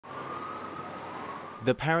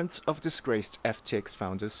The parents of disgraced FTX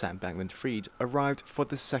founder Sam Bankman-Fried arrived for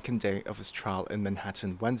the second day of his trial in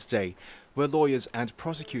Manhattan Wednesday, where lawyers and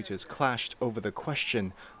prosecutors clashed over the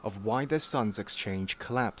question of why their son's exchange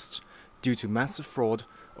collapsed, due to massive fraud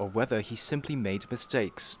or whether he simply made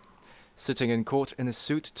mistakes. Sitting in court in a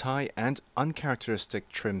suit, tie and uncharacteristic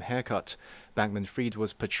trim haircut, Bankman-Fried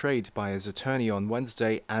was portrayed by his attorney on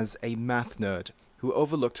Wednesday as a math nerd who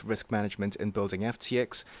overlooked risk management in building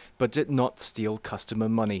FTX but did not steal customer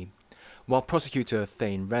money. While prosecutor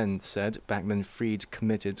Thane Wren said Bankman-Fried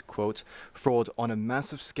committed, quote, fraud on a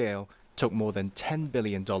massive scale, took more than $10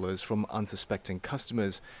 billion from unsuspecting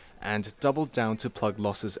customers, and doubled down to plug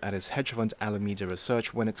losses at his hedge fund Alameda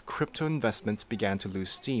Research when its crypto investments began to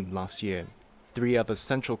lose steam last year. Three other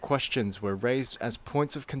central questions were raised as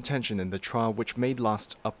points of contention in the trial, which may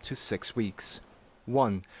last up to 6 weeks.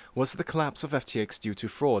 1. Was the collapse of FTX due to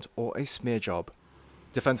fraud or a smear job?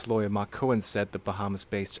 Defense lawyer Mark Cohen said the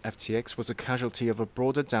Bahamas-based FTX was a casualty of a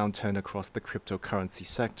broader downturn across the cryptocurrency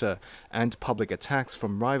sector, and public attacks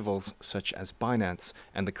from rivals such as Binance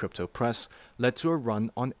and the crypto press led to a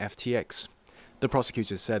run on FTX. The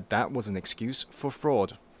prosecutor said that was an excuse for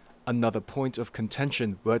fraud. Another point of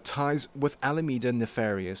contention were ties with Alameda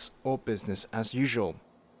nefarious or business as usual.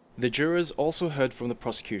 The jurors also heard from the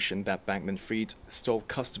prosecution that Bankman-Fried stole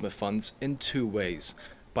customer funds in two ways: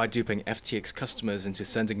 by duping FTX customers into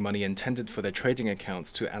sending money intended for their trading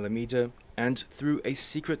accounts to Alameda, and through a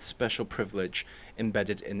secret special privilege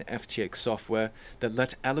embedded in FTX software that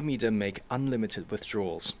let Alameda make unlimited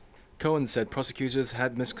withdrawals. Cohen said prosecutors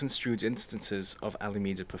had misconstrued instances of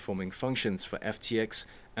Alameda performing functions for FTX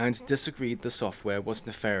and disagreed the software was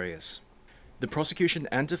nefarious. The prosecution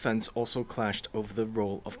and defense also clashed over the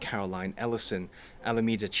role of Caroline Ellison,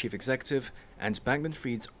 Alameda chief executive and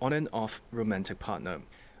Bankman-Fried's on-and-off romantic partner,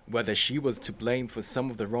 whether she was to blame for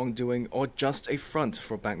some of the wrongdoing or just a front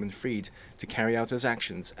for Bankman-Fried to carry out his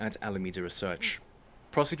actions at Alameda Research.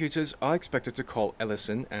 Prosecutors are expected to call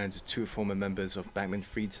Ellison and two former members of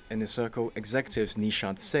Bankman-Fried's inner circle executives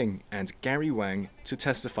Nishant Singh and Gary Wang to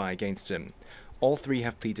testify against him. All three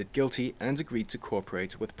have pleaded guilty and agreed to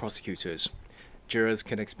cooperate with prosecutors. Jurors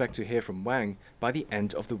can expect to hear from Wang by the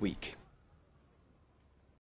end of the week.